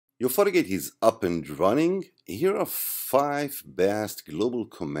Your Fortigate is up and running. Here are 5 best global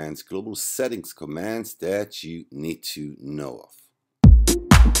commands, global settings commands that you need to know of.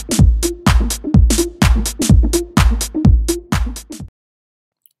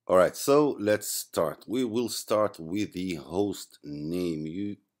 Alright, so let's start. We will start with the host name.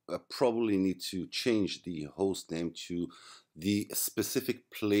 You probably need to change the host name to the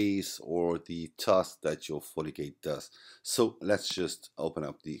specific place or the task that your Fortigate does. So let's just open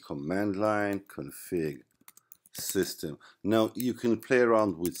up the command line, config system. Now you can play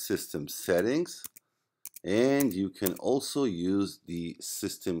around with system settings, and you can also use the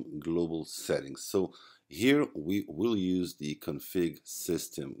system global settings. So here we will use the config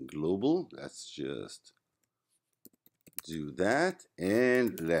system global. Let's just do that,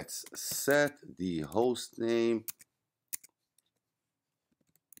 and let's set the host name,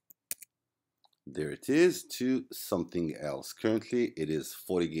 there it is, to something else. Currently it is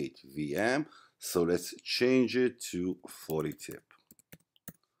Fortigate VM, so let's change it to Fortitip.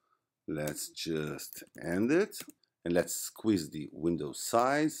 Let's just end it, and let's squeeze the window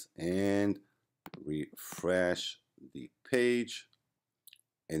size and refresh the page,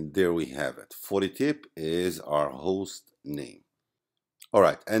 and there we have it. Fortitip is our host name.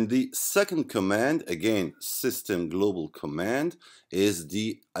 Alright, and the second command, again system global command, is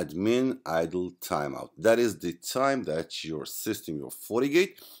the admin idle timeout. That is the time that your system, your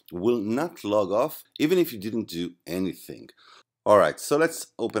Fortigate, will not log off even if you didn't do anything. Alright, so let's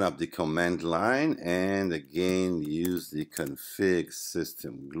open up the command line and again use the config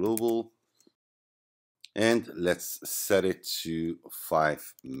system global, and let's set it to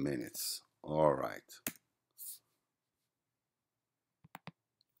 5 minutes.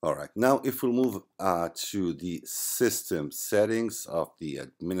 Alright, now if we move to the system settings of the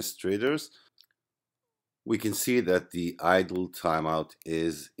administrators, we can see that the idle timeout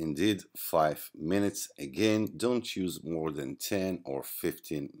is indeed 5 minutes. Again, don't use more than 10 or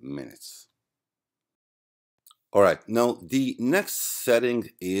 15 minutes. Alright, now the next setting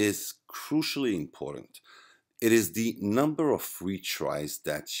is crucially important. It is the number of retries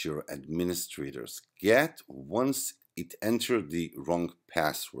that your administrators get once it entered the wrong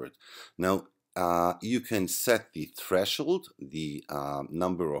password. Now, you can set the threshold, the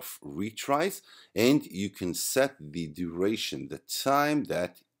number of retries, and you can set the duration, the time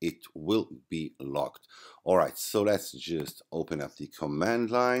that it will be locked. Alright, so let's just open up the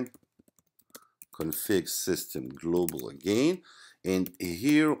command line, config system global again, and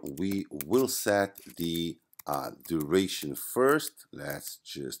here we will set the duration first. Let's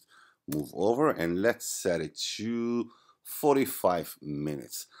just move over and let's set it to 45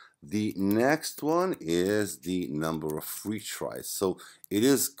 minutes. The next one is the number of retries. So it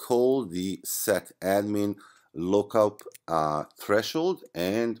is called the set admin lookup threshold,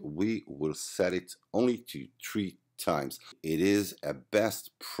 and we will set it only to 3 times. It is a best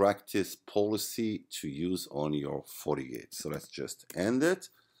practice policy to use on your Fortigate. So let's just end it,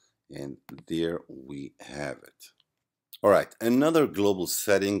 and there we have it. Alright, another global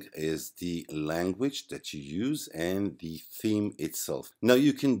setting is the language that you use and the theme itself. Now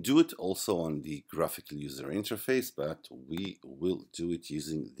you can do it also on the graphical user interface, but we will do it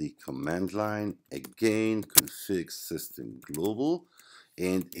using the command line. Again, config system global,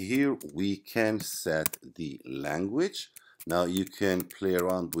 and here we can set the language. Now you can play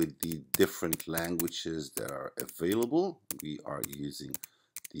around with the different languages that are available. We are using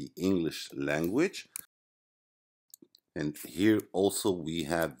the English language. And here also we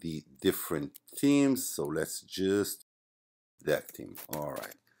have the different themes. So let's just that theme.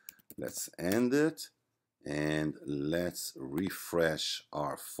 Alright, let's end it and let's refresh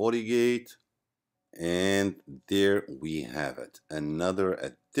our Fortigate. And there we have it.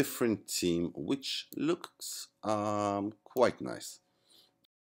 A different theme which looks quite nice.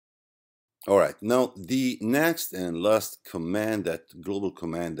 Alright, now the next and last command, that global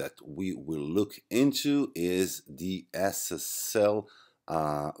command that we will look into, is the SSL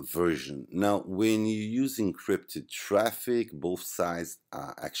version. Now when you use encrypted traffic, both sides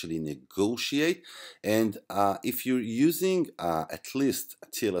actually negotiate, and if you're using at least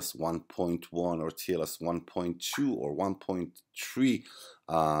TLS 1.1 or TLS 1.2 or 1.3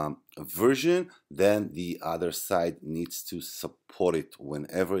 version, then the other side needs to support it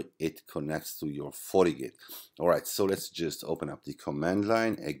whenever it connects to your Fortigate. Alright, so let's just open up the command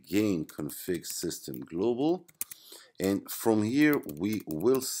line, again config system global, and from here we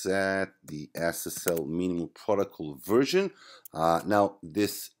will set the SSL minimal protocol version. Now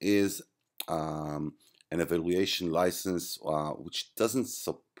this is an evaluation license which doesn't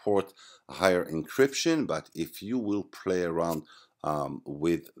support higher encryption, but if you will play around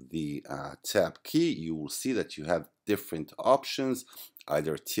with the tab key, you will see that you have different options,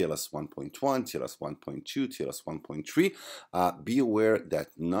 either TLS 1.1, TLS 1.2, TLS 1.3. Be aware that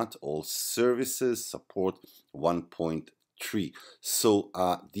not all services support 1.3. So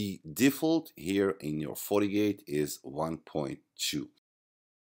the default here in your FortiGate is 1.2.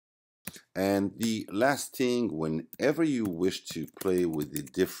 And the last thing, whenever you wish to play with the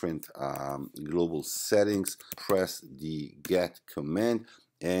different global settings, press the get command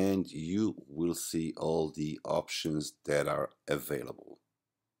and you will see all the options that are available.